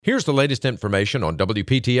Here's the latest information on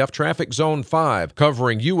WPTF Traffic Zone 5,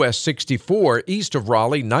 covering US 64 east of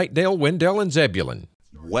Raleigh, Knightdale, Wendell, and Zebulon.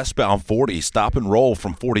 Westbound 40, stop and roll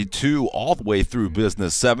from 42 all the way through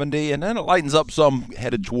Business 70, and then it lightens up some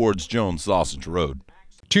headed towards Jones Sausage Road.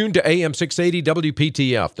 Tune to AM 680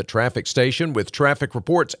 WPTF, the traffic station, with traffic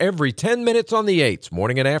reports every 10 minutes on the 8s,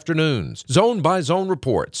 morning and afternoons. Zone-by-zone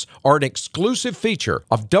reports are an exclusive feature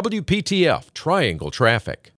of WPTF Triangle Traffic.